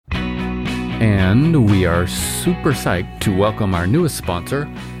And we are super psyched to welcome our newest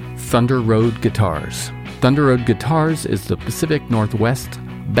sponsor, Thunder Road Guitars. Thunder Road Guitars is the Pacific Northwest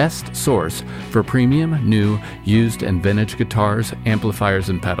best source for premium, new, used, and vintage guitars, amplifiers,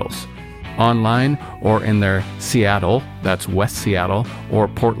 and pedals. Online or in their Seattle, that's West Seattle, or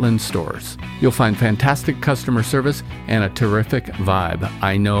Portland stores. You'll find fantastic customer service and a terrific vibe.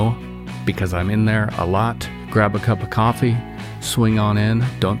 I know because I'm in there a lot. Grab a cup of coffee, swing on in,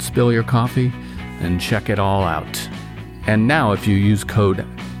 don't spill your coffee, and check it all out. And now if you use code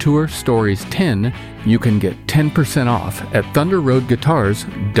TourStories10, you can get 10% off at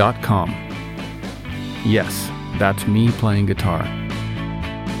thunderroadguitars.com. Yes, that's me playing guitar.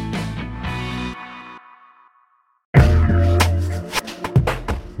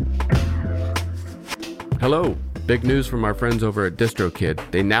 Hello, big news from our friends over at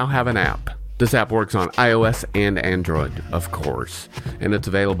DistroKid. They now have an app. This app works on iOS and Android, of course, and it's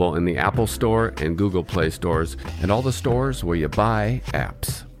available in the Apple Store and Google Play stores and all the stores where you buy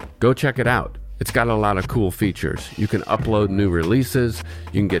apps. Go check it out. It's got a lot of cool features. You can upload new releases.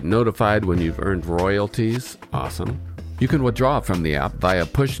 You can get notified when you've earned royalties. Awesome. You can withdraw from the app via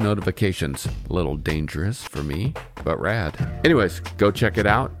push notifications. A little dangerous for me, but rad. Anyways, go check it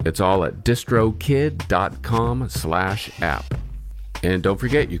out. It's all at distrokid.com/app. And don't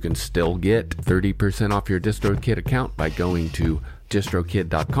forget, you can still get 30% off your DistroKid account by going to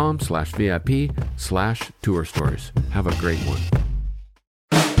distrokid.com/VIP/tour stories. Have a great one.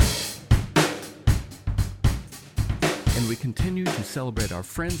 And we continue to celebrate our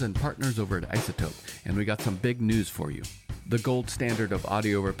friends and partners over at Isotope, and we got some big news for you. The gold standard of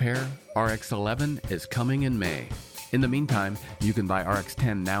audio repair, RX11, is coming in May. In the meantime, you can buy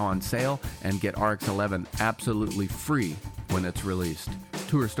RX10 now on sale and get RX11 absolutely free when it's released.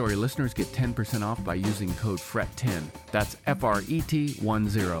 Tour Story listeners get 10% off by using code FRET10. That's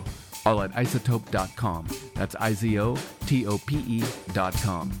FRET10. All at isotope.com. That's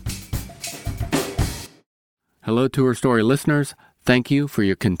IZOTOPE.com. Hello, Tour Story listeners. Thank you for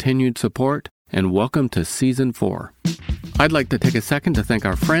your continued support and welcome to Season 4. I'd like to take a second to thank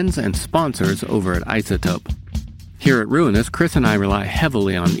our friends and sponsors over at Isotope. Here at Ruinous, Chris and I rely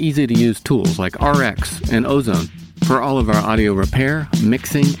heavily on easy-to-use tools like RX and Ozone for all of our audio repair,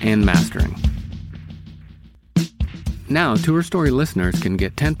 mixing, and mastering. Now, Tour Story listeners can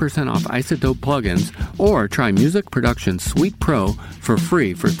get 10% off Isotope plugins or try Music Production Suite Pro for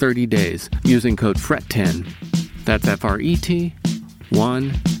free for 30 days using code FRET10. That's FRET10.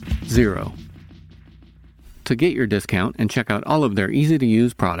 To get your discount and check out all of their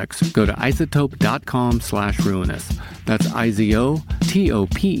easy-to-use products, go to isotope.com/ruinous. That's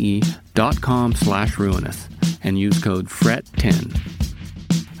IZOTOPE.com/ruinous and use code FRET10.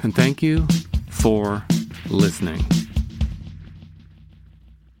 And thank you for listening.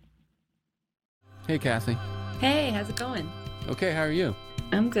 Hey, Cassie. Hey, how's it going? Okay, how are you?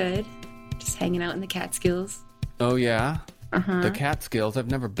 I'm good. Just hanging out in the Catskills. Oh, yeah? Uh-huh. The Catskills, I've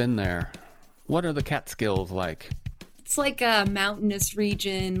never been there. What are the Catskills like? It's like a mountainous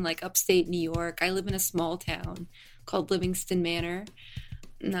region, like upstate New York. I live in a small town called Livingston Manor.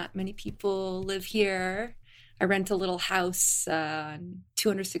 Not many people live here. I rent a little house on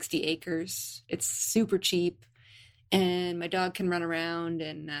 260 acres. It's super cheap. And my dog can run around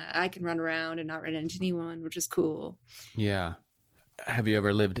and I can run around and not run into anyone, which is cool. Yeah. Have you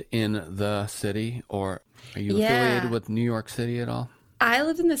ever lived in the city, or are you affiliated with New York City at all? I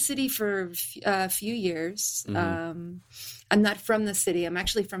lived in the city for a few years. Mm-hmm. I'm not from the city. I'm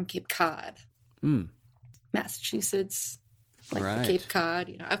actually from Cape Cod, Massachusetts. Like right. Cape Cod.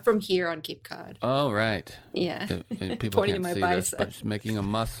 You know, I'm from here on Cape Cod. Oh, right. Yeah. People Pointing can't to my see this, bicep. but she's making a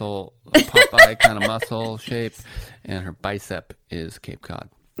muscle, a Popeye kind of muscle shape, and her bicep is Cape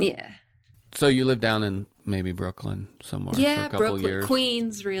Cod. Yeah. So you live down in maybe Brooklyn somewhere for a couple Brooklyn, years?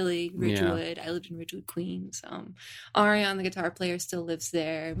 Queens, really. Ridgewood. Yeah. I lived in Ridgewood, Queens. Ariane, the guitar player, still lives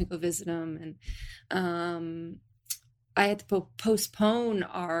there. We go visit him. And I had to postpone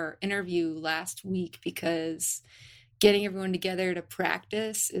our interview last week because getting everyone together to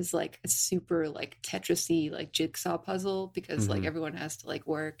practice is like a super like Tetris-y like jigsaw puzzle because like everyone has to like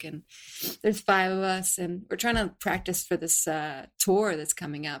work, and there's 5 of us and we're trying to practice for this tour that's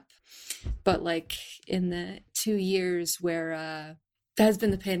coming up. But like in the 2 years where that has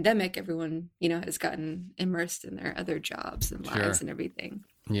been the pandemic, everyone, you know, has gotten immersed in their other jobs and lives and everything.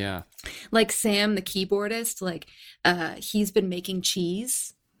 Yeah. Like Sam, the keyboardist, like he's been making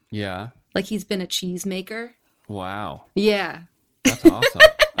cheese. Yeah. Like he's been a cheese maker. Wow. Yeah. That's awesome.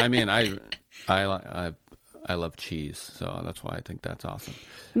 I mean, I love cheese, so that's why I think that's awesome.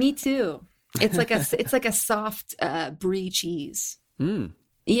 Me too. It's like a soft brie cheese. Mm.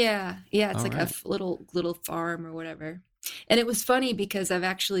 Yeah, it's All like a right. little farm or whatever. And it was funny because I've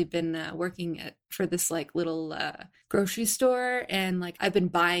actually been working for this like little grocery store, and like I've been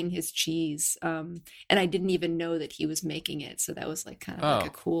buying his cheese, and I didn't even know that he was making it. So that was like kind of like a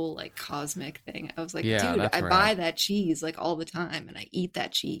Oh, cool like cosmic thing. I was like, yeah, dude, that's I buy rad. that cheese like all the time, and I eat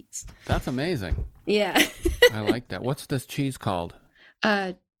that cheese. That's amazing. Yeah. I like that. What's this cheese called?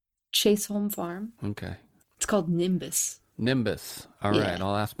 uh, Chase Home Farm. Okay. It's called Nimbus. Nimbus. All right. Yeah.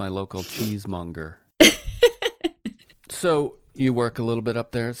 I'll ask my local cheesemonger. So you work a little bit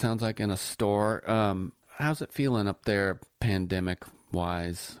up there, it sounds like, in a store. How's it feeling up there, pandemic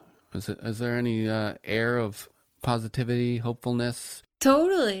wise? Is there any air of positivity, hopefulness?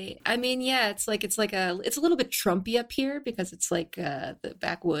 Totally. I mean, yeah, it's a little bit Trumpy up here because it's like the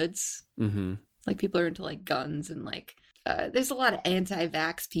backwoods. Mm-hmm. Like people are into like guns and like there's a lot of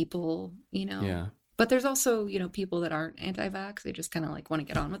anti-vax people, Yeah. But there's also, people that aren't anti-vax. They just kind of like want to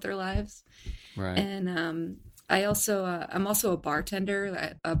get on with their lives. Right. And I'm also a bartender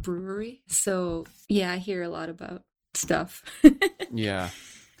at a brewery. So, yeah, I hear a lot about stuff. Yeah.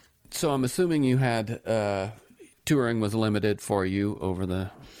 So I'm assuming you had touring was limited for you over the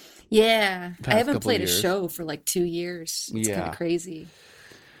Yeah, I past haven't couple played a years. show for like 2 years. It's kind of Yeah. crazy.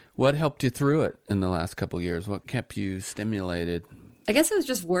 What helped you through it in the last couple years? What kept you stimulated? I guess I was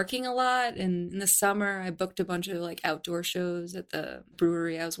just working a lot, and in the summer I booked a bunch of like outdoor shows at the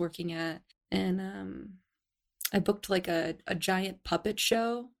brewery I was working at, and I booked like a giant puppet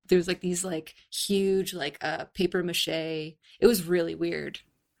show. There's like these like huge like paper mache. It was really weird,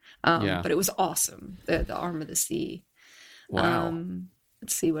 Yeah. but it was awesome. The Arm of the Sea. Wow. Um,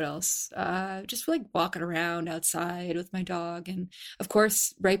 let's see what else. Just like walking around outside with my dog, and of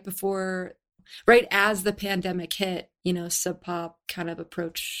course, right as the pandemic hit, Sub Pop kind of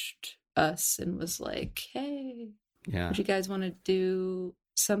approached us and was like, "Hey, Yeah. would you guys want to do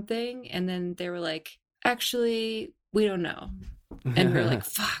something?" And then they were like, "Actually, we don't know." And we were like,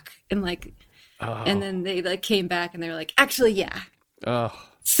 "Fuck!" And like, and Oh. then they like came back and they were like, "Actually, yeah." Oh.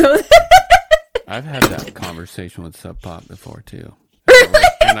 So I've had that conversation with Sub Pop before too.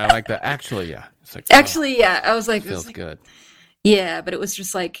 And I like that. Actually, yeah. It's like, oh, actually, yeah. I was feels like, good. yeah, but it was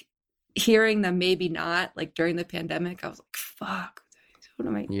just like hearing them maybe not like during the pandemic. I was like, fuck, what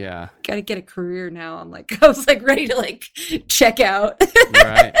am I? Yeah. Gotta get a career now. I'm like, I was like ready to like check out.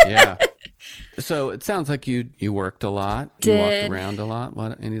 Right. Yeah. So it sounds like you worked a lot. You walked Did around a lot.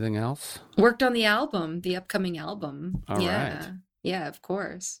 What? Anything else? worked on the upcoming album. All right. Yeah, yeah, of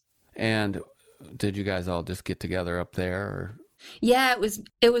course. And did you guys all just get together up there? Or... Yeah,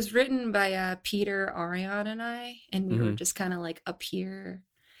 it was written by Peter Arion and I, and we were Mm-hmm. just kind of like up here,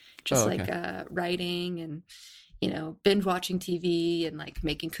 just Oh, like okay. writing and binge watching TV and like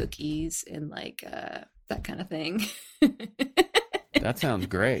making cookies and like that kind of thing. That sounds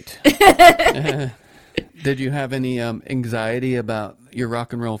great. Did you have any anxiety about your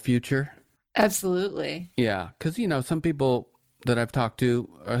rock and roll future? Absolutely. Yeah, because some people that I've talked to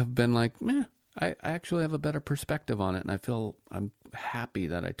have been like, meh, I actually have a better perspective on it, and I feel I'm happy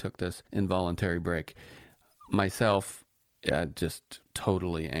that I took this involuntary break. Myself, yeah, just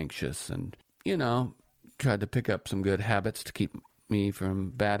totally anxious and, tried to pick up some good habits to keep me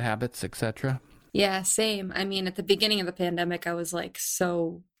from bad habits, etc. Yeah, same. I mean, at the beginning of the pandemic, I was like,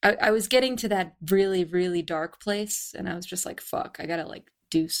 I was getting to that really, really dark place, and I was just like, fuck, I gotta like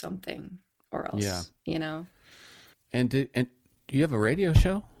do something or Yeah. else. And do you have a radio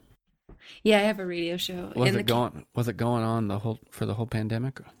show? Yeah, I have a radio show in the Was it going on for the whole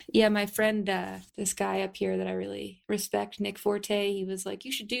pandemic? Yeah, my friend, this guy up here that I really respect, Nick Forte, he was like,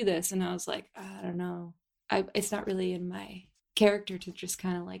 "You should do this," and I was like, "I don't know, it's not really in my character to just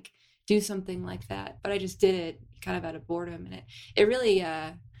kind of like do something like that." But I just did it kind of out of boredom, and it really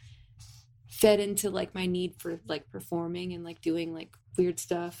fed into like my need for like performing and like doing like weird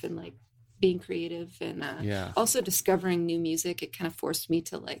stuff and like being creative and Yeah. also discovering new music. It kind of forced me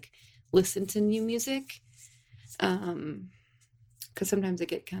to like listen to new music. Because sometimes I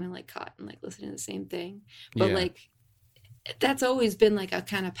get kind of like caught in like listening to the same thing. But Yeah. like that's always been like a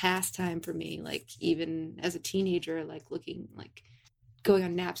kind of pastime for me. Like even as a teenager, like looking like going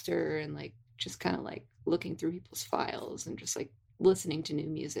on Napster and like just kind of like looking through people's files and just like listening to new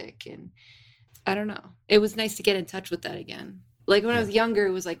music. And I don't know. It was nice to get in touch with that again. Like when I Yeah. was younger,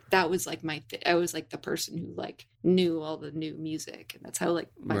 it was like that was like I was like the person who like knew all the new music, and that's how like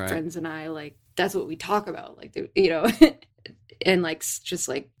my Right. friends and I like that's what we talk about, like and like just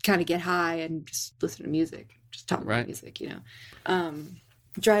like kind of get high and just listen to music, just talk about Right. music,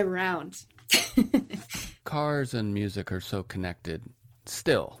 drive around. Cars and music are so connected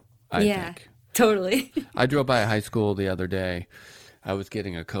still, I Yeah, think. totally. I drove by a high school the other day I was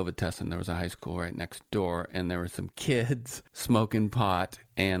getting a COVID test, and there was a high school right next door, and there were some kids smoking pot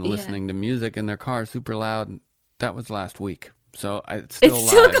and listening to music in their car super loud. And that was last week. So it's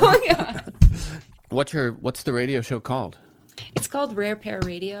still going on. What's the radio show called? It's called Rare Pair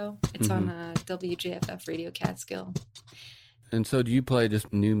Radio. It's on WJFF Radio Catskill. And so do you play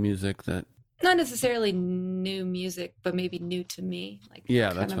just new music that... Not necessarily new music, but maybe new to me. Like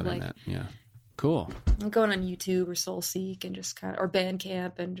that's what I meant. Yeah. Cool. I'm going on YouTube or SoulSeek and just or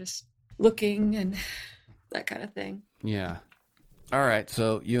Bandcamp and just looking and that kind of thing. Yeah. All right.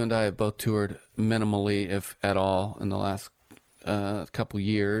 So you and I have both toured minimally, if at all, in the last couple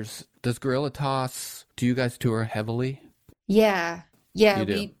years. Does Gorilla Toss, do you guys tour heavily? Yeah.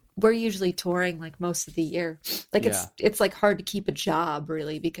 We're usually touring like most of the year. Like it's like hard to keep a job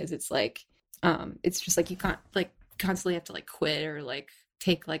really, because it's like it's just like you can't like constantly have to like quit or like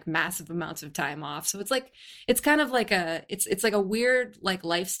take like massive amounts of time off. So it's like it's kind of like it's like a weird like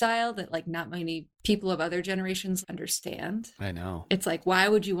lifestyle that like not many people of other generations understand. I know. It's like, why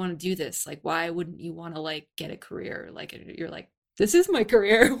would you want to do this? Like, why wouldn't you want to like get a career? Like you're like, this is my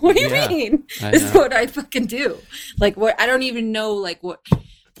career. What do you mean? This is what I fucking do. Like what? I don't even know like what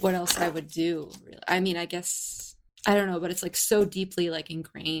else I would do. Really. I mean, I guess I don't know, but it's like so deeply like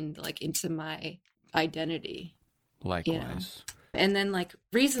ingrained like into my identity. Likewise. You know? And then like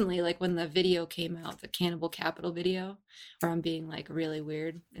recently, like when the video came out, the Cannibal Capital video, where I'm being like really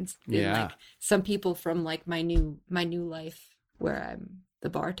weird, and like some people from like my new life where I'm the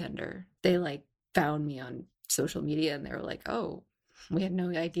bartender, they like found me on social media and they were like, "Oh, we had no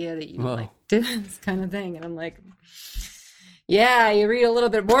idea that you like did this kind of thing," and I'm like, yeah, you read a little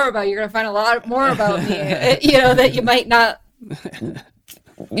bit more about, you're going to find a lot more about me, you know, that you might not,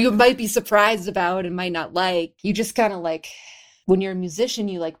 you might be surprised about and might not like. You just kind of like, when you're a musician,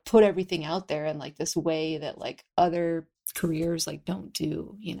 you like put everything out there in like this way that like other careers like don't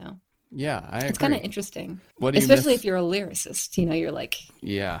do, you know? Yeah, I agree. It's kind of interesting. What do you especially miss? If you're a lyricist, you know, you're like...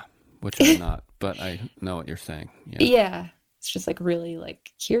 Yeah, which I'm not, but I know what you're saying. Yeah. It's just like really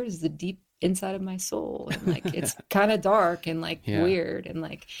like, here's the deep inside of my soul, and like it's kind of dark and like weird, and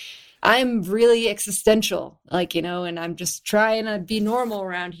like I'm really existential, like, you know, and I'm just trying to be normal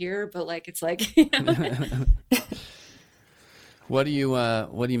around here, but like it's like, you know. What do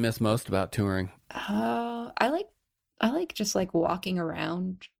you miss most about touring? I like just like walking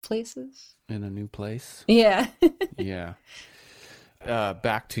around places in a new place. Yeah. Yeah.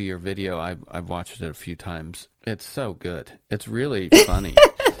 Back to your video, I've watched it a few times. It's so good. It's really funny.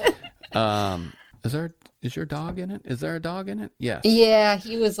 Is your dog in it? Is there a dog in it? Yes. Yeah,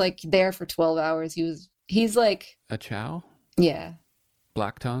 he was like there for 12 hours. He's like a chow? Yeah.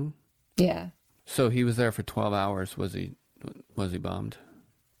 Black tongue? Yeah. So he was there for 12 hours. Was he bummed?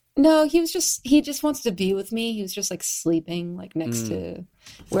 No, he just wants to be with me. He was just like sleeping like next to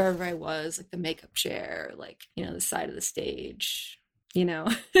wherever I was, like the makeup chair, like, you know, the side of the stage. You know.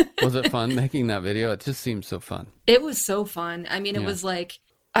 Was it fun making that video? It just seems so fun. It was so fun. I mean, it was like,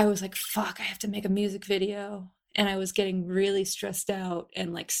 I was like, fuck, I have to make a music video. And I was getting really stressed out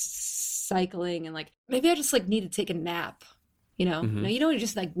and like cycling, and like, maybe I just like need to take a nap, you know? No, you don't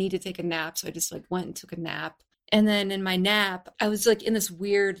just like need to take a nap. So I just like went and took a nap. And then in my nap, I was like in this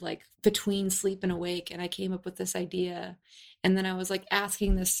weird, like between sleep and awake. And I came up with this idea. And then I was like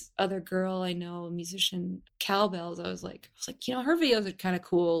asking this other girl I know, a musician, Cowbells. I was like, you know, her videos are kind of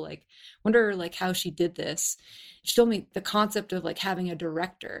cool. Like, wonder like how she did this. She told me the concept of like having a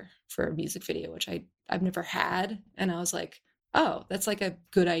director for a music video, which I've never had. And I was like, oh, that's like a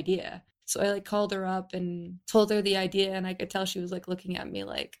good idea. So I like called her up and told her the idea, and I could tell she was like looking at me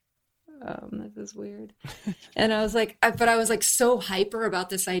like, this is weird. And I was like, but I was like so hyper about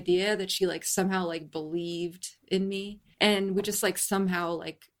this idea that she like somehow like believed in me. And we just like somehow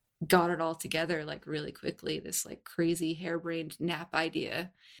like got it all together like really quickly, this like crazy harebrained nap idea.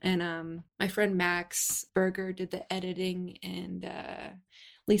 And my friend Max Berger did the editing, and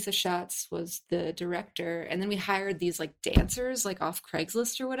Lisa Schatz was the director. And then we hired these like dancers like off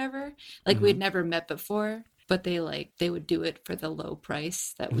Craigslist or whatever. Like we'd never met before, but they would do it for the low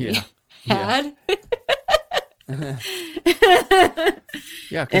price that we had.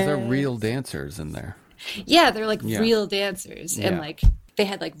 Yeah, because they're real dancers in there. Yeah, they're like real dancers, and like they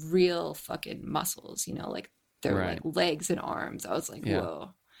had like real fucking muscles, you know, like their like legs and arms. I was like,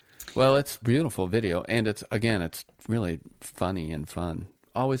 whoa. Well, it's a beautiful video, and it's really funny and fun.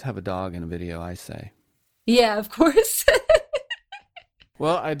 Always have a dog in a video, I say. Yeah, of course.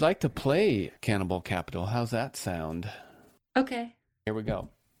 Well, I'd like to play Cannibal Capital. How's that sound? Okay. Here we go.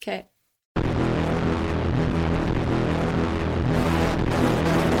 Okay.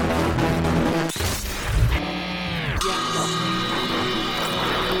 Yes.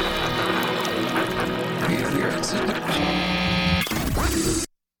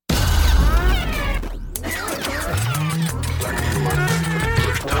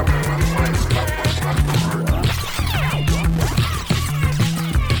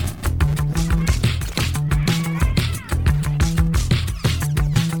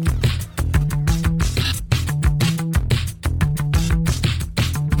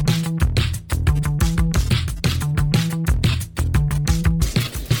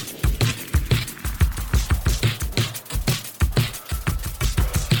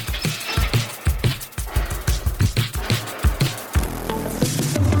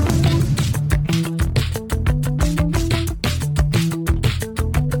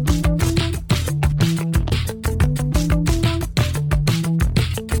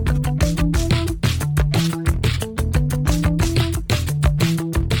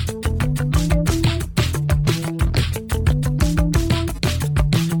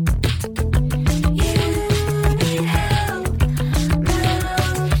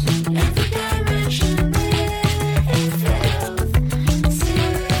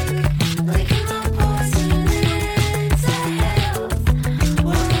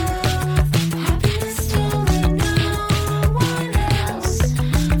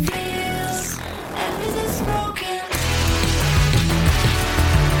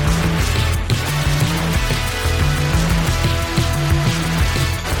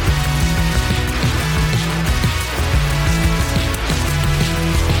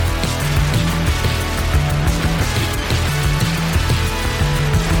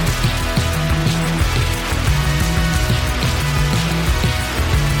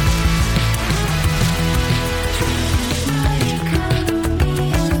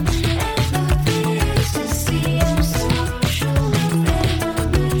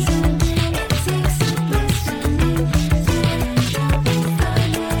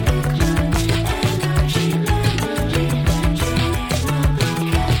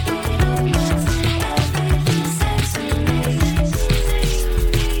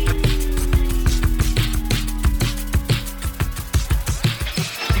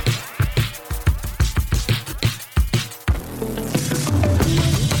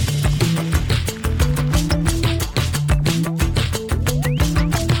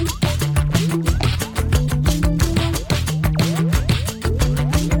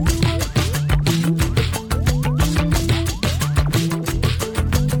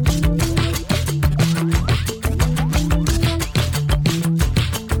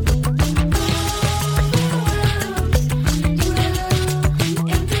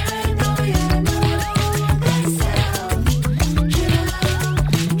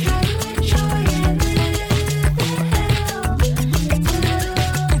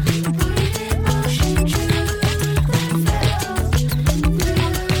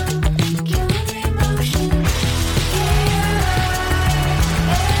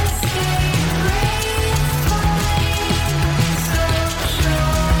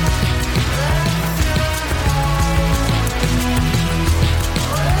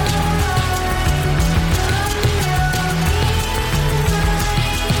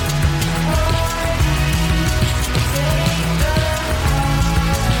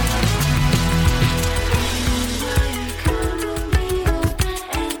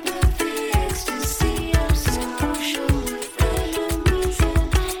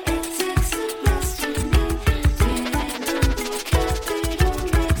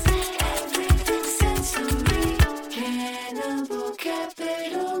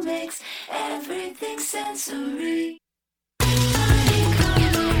 everything sensory.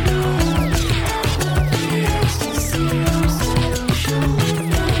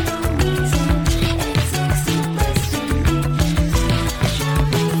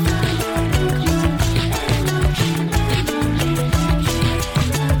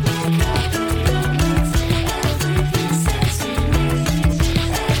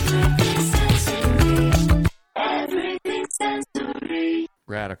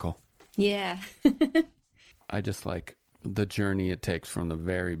 Radical. Yeah. I just like the journey it takes from the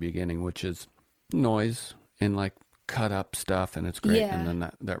very beginning, which is noise and like cut up stuff, and it's great. Yeah. And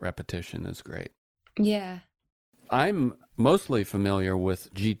then that repetition is great. Yeah. I'm mostly familiar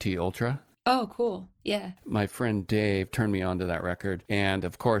with GT Ultra. Oh, cool. Yeah. My friend Dave turned me on to that record. And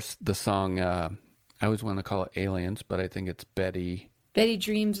of course, the song, I always want to call it Aliens, but I think it's Betty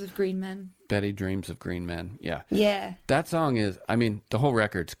Dreams of Green Men. Betty Dreams of Green Men. Yeah. Yeah. That song is, I mean, the whole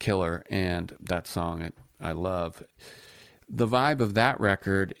record's killer, and that song I love. The vibe of that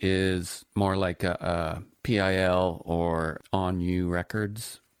record is more like a PIL or On You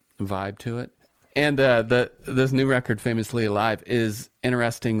Records vibe to it. And this new record, Famously Alive, is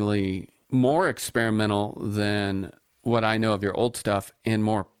interestingly more experimental than what I know of your old stuff and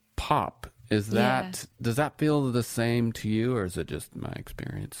more pop. Does that feel the same to you, or is it just my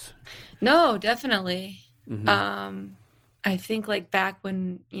experience? No, definitely. Mm-hmm. I think like back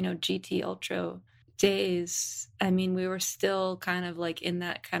when, GT Ultra days, I mean, we were still kind of like in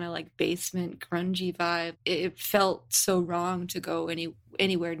that kind of like basement grungy vibe. It felt so wrong to go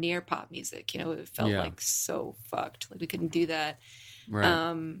anywhere near pop music. It felt like so fucked. Like we couldn't do that.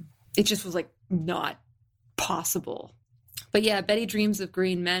 Right. It just was like not possible. But yeah, Betty Dreams of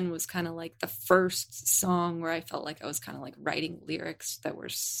Green Men was kind of like the first song where I felt like I was kind of like writing lyrics that were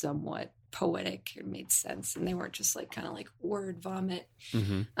somewhat poetic or made sense, and they weren't just like kind of like word vomit.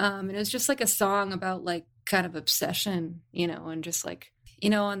 Mm-hmm. And it was just like a song about like kind of obsession, and just like,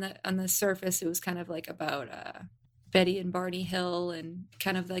 on the surface, it was kind of like about Betty and Barney Hill and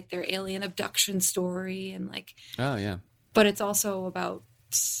kind of like their alien abduction story, and like, oh yeah, but it's also about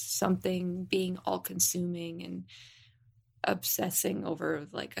something being all consuming and obsessing over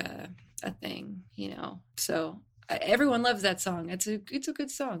like a thing, so everyone loves that song. It's a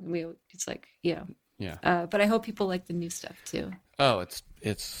good song. It's like, yeah. But I hope people like the new stuff too. Oh,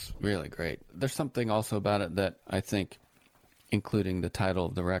 it's really great. There's something also about it that I think, including the title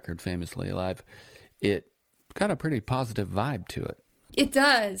of the record, Famously Alive, it got a pretty positive vibe to it. It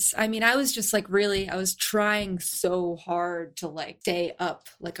does. I mean, I was just like I was trying so hard to like stay up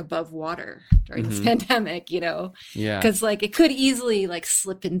like above water during this pandemic, Yeah. Because like it could easily like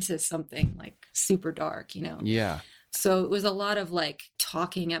slip into something like super dark, Yeah. So it was a lot of like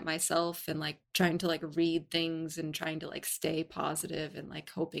talking at myself and like trying to like read things and trying to like stay positive and like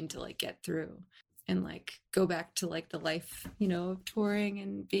hoping to like get through and like go back to like the life, of touring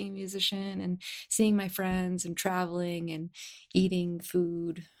and being a musician and seeing my friends and traveling and eating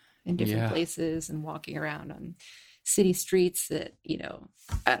food in different places and walking around on city streets that,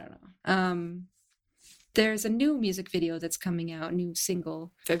 I don't know. There's a new music video that's coming out, new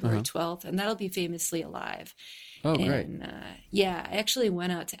single, February 12th, and that'll be Famously Alive. Oh, great. And I actually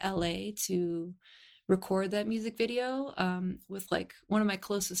went out to LA to record that music video with like one of my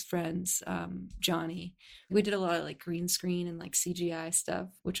closest friends, Johnny. We did a lot of like green screen and like CGI stuff,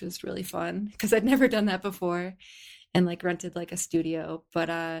 which was really fun because I'd never done that before, and like rented like a studio.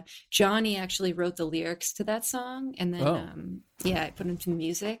 But Johnny actually wrote the lyrics to that song, and then I put him to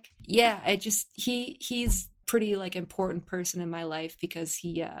music. Yeah, he's pretty like important person in my life because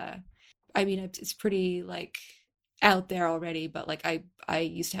he it's pretty like out there already, but like I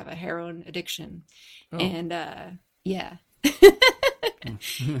used to have a heroin addiction. And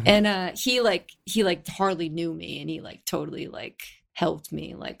and he hardly knew me, and he like totally like helped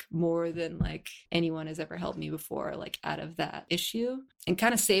me like more than like anyone has ever helped me before, like out of that issue, and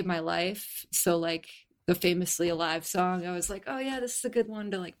kind of saved my life. So like the Famously Alive song, I was like, oh yeah, this is a good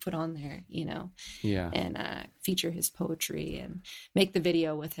one to like put on there, and feature his poetry and make the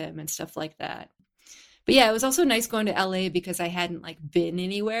video with him and stuff like that. But yeah, it was also nice going to LA because I hadn't like been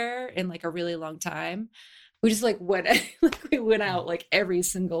anywhere in like a really long time. We just like went out like every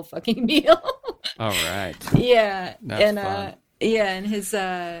single fucking meal. All right. Yeah. That's fun. And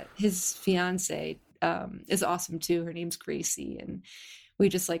his fiance is awesome too. Her name's Gracie, and we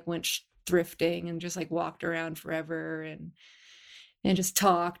just like went thrifting and just like walked around forever and just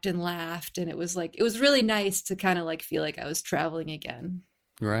talked and laughed, and it was really nice to kind of like feel like I was traveling again.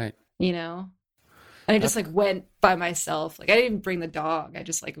 Right. And I just like went by myself. Like I didn't even bring the dog. I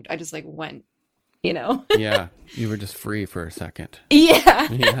just went, Yeah. You were just free for a second.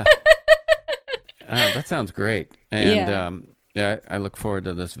 Yeah. Yeah. That sounds great. And Yeah. I look forward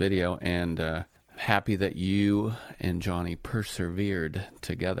to this video, and happy that you and Johnny persevered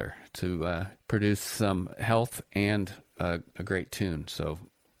together to produce some health and a great tune. So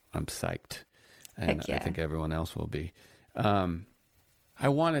I'm psyched, and Heck yeah. I think everyone else will be. I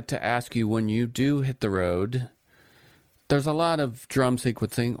wanted to ask you, when you do hit the road, there's a lot of drum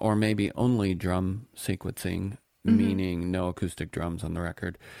sequencing, or maybe only drum sequencing, meaning no acoustic drums on the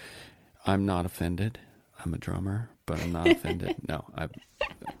record. I'm not offended. I'm a drummer, but I'm not offended. No, I'm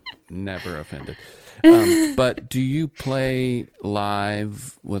never offended. But do you play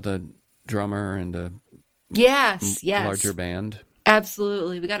live with a drummer and a Yes. larger band?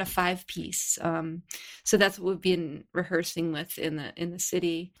 Absolutely. We got a 5-piece. So that's what we've been rehearsing with in the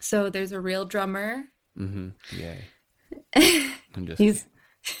city. So there's a real drummer. Yay. I'm just He's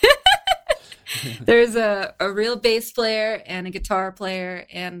There's a real bass player and a guitar player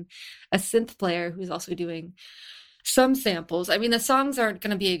and a synth player who's also doing some samples. I mean, the songs aren't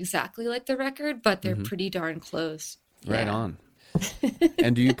going to be exactly like the record, but they're pretty darn close. Right Yeah. on.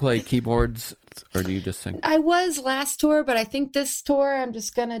 And do you play keyboards, or do you just sing? I was last tour, but I think this tour I'm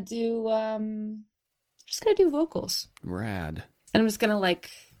just gonna do vocals. Rad. And I'm just gonna like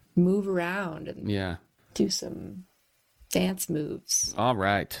move around and Yeah. do some dance moves. All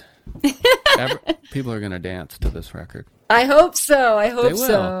right. People are going to dance to this record. I hope so. I hope They will.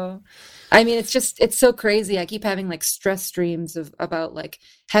 so. I mean, it's so crazy. I keep having like stress dreams about like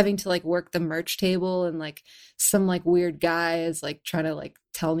having to like work the merch table, and like some like weird guy is like trying to like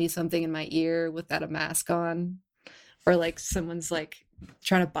tell me something in my ear without a mask on, or like someone's like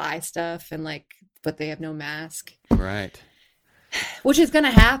trying to buy stuff and like, but they have no mask, Right. which is going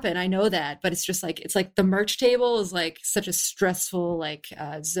to happen. I know that, but it's just like, it's like the merch table is like such a stressful like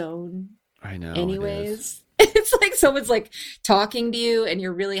zone I know. anyways. It's like someone's like talking to you and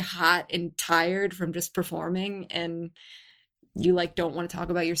you're really hot and tired from just performing, and you like don't want to talk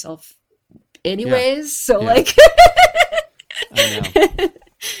about yourself anyways. So Yeah. like I know.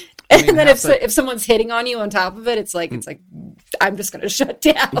 and then if someone's hitting on you on top of it, it's like I'm just gonna shut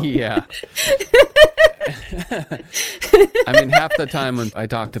down. Yeah. I mean, half the time when I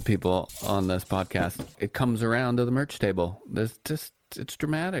talk to people on this podcast, it comes around to the merch table. It's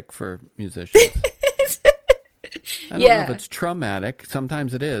dramatic for musicians. I don't know if it's traumatic.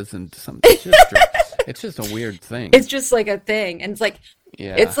 Sometimes it is, and it's just a weird thing. It's just like a thing, and it's like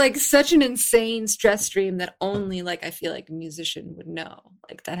Yeah. it's like such an insane stress stream that only like I feel like a musician would know.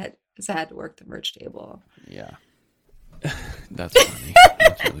 Like that has had to work the merch table. Yeah. That's funny.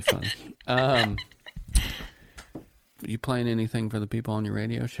 That's really funny. You playing anything for the people on your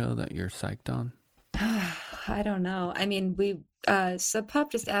radio show that you're psyched on? I don't know. I mean, we Sub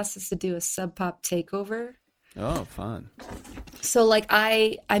Pop just asked us to do a Sub Pop takeover. Oh, fun. So like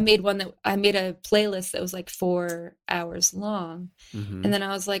I made a playlist that was like 4 hours long. Mm-hmm. And then I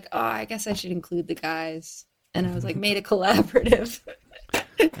was like, oh, I guess I should include the guys. And I was like, made a collaborative.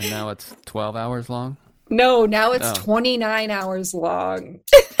 And now it's 12 hours long? No, now it's 29 hours long.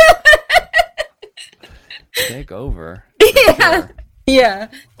 Take over. Yeah. Sure. Yeah.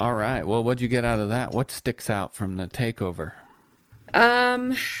 All right. Well, what'd you get out of that? What sticks out from the takeover?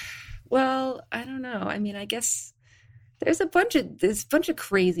 Well, I don't know. I mean, I guess there's a bunch of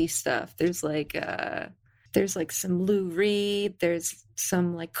crazy stuff. There's like some Lou Reed, there's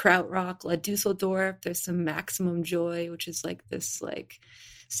some like Krautrock, La Dusseldorf, there's some Maximum Joy, which is like this like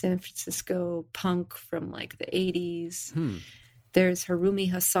San Francisco punk from like the 80s. There's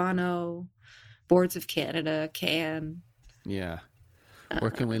Harumi Hasano, Boards of Canada, Can. Yeah. Where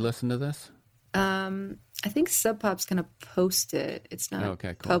can we listen to this? I think Sub Pop's gonna post it. It's not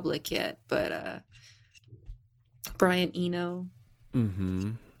Okay, cool. public yet, but Brian Eno.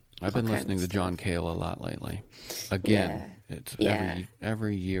 Mm-hmm. I've been listening to John Cale a lot lately. Again, it's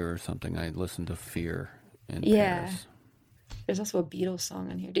every year or something I listen to Fear in Paris. There's also a Beatles song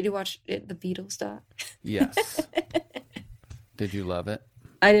on here. Did you watch the Beatles doc? Yes. Did you love it?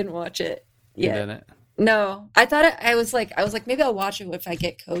 I didn't watch it. You Yeah. didn't? No, I thought I was like maybe I'll watch it if I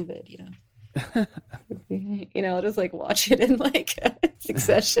get COVID, you know. I'll just like watch it in like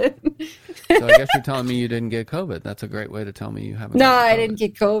succession. So I guess you're telling me you didn't get COVID. That's a great way to tell me you haven't. No, gotten I COVID. didn't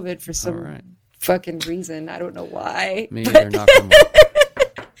get COVID for some fucking reason. I don't know why. Me neither. Knock on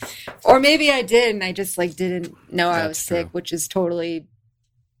wood. Or maybe I did, and I just like didn't know I was sick, true. which is totally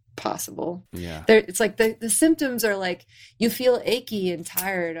possible. Yeah. It's like the symptoms are like you feel achy and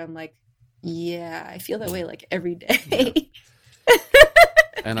tired. I'm like, yeah, I feel that way like every day.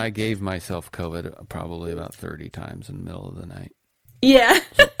 And I gave myself COVID probably about 30 times in the middle of the night. Yeah.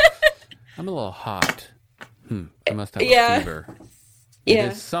 I'm a little hot. I must have a fever. Yeah.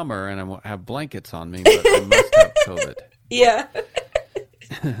 It is summer and I have blankets on me, but I must have COVID. Yeah.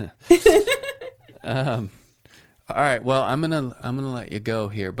 All right. Well, I'm gonna let you go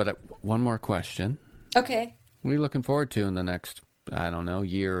here, but one more question. Okay. What are you looking forward to in the next, I don't know,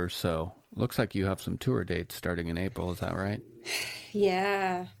 year or so? Looks like you have some tour dates starting in April. Is that right?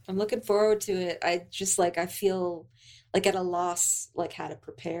 Yeah, I'm looking forward to it. I just like I feel like at a loss, like how to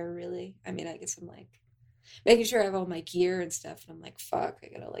prepare really. I mean, I guess I'm like making sure I have all my gear and stuff, and I'm like, fuck, I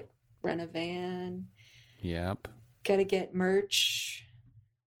gotta like rent a van, Yep. gotta get merch.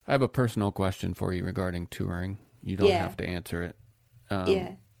 I have a personal question for you regarding touring. You don't Yeah, have to answer it.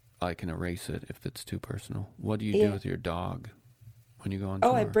 yeah, I can erase it if it's too personal. What do you do yeah. with your dog when you go on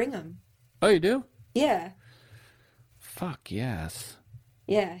Oh, I tour? bring him. Oh, you do? Yeah, Fuck yes.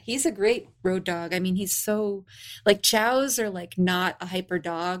 yeah. He's a great road dog. I mean, he's so like chows are like not a hyper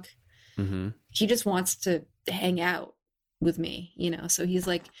dog. Mm-hmm. He just wants to hang out with me, you know. So he's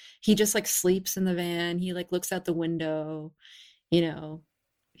like he just like sleeps in the van. He like looks out the window, you know.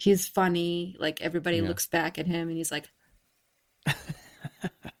 He's funny. Like everybody Yeah. looks back at him and he's like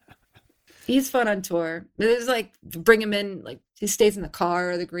he's fun on tour. There's like bring him in, like he stays in the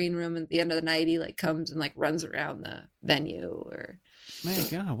car or the green room, and at the end of the night he like comes and like runs around the venue or Man,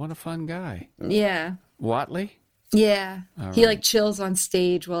 God, what a fun guy. yeah. Watley? Yeah. All He like right. chills on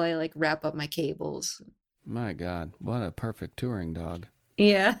stage while I like wrap up my cables. My God, what a perfect touring dog.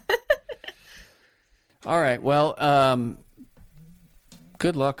 Yeah. All right. Well,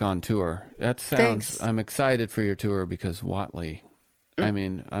 good luck on tour. That sounds, Thanks. I'm excited for your tour because Watley, I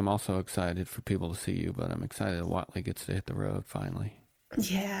mean, I'm also excited for people to see you, but I'm excited that Watley gets to hit the road finally.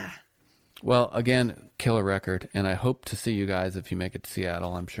 Yeah. Well, again, killer record, and I hope to see you guys if you make it to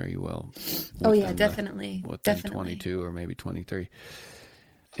Seattle. I'm sure you will. Oh yeah, within definitely. within Definitely. 22 or maybe 23.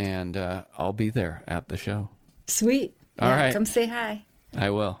 And I'll be there at the show. Sweet. All Yeah, right. come say hi.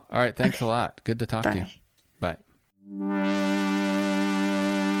 I will. All right. Thanks a lot. Good to talk to you. Bye. Bye.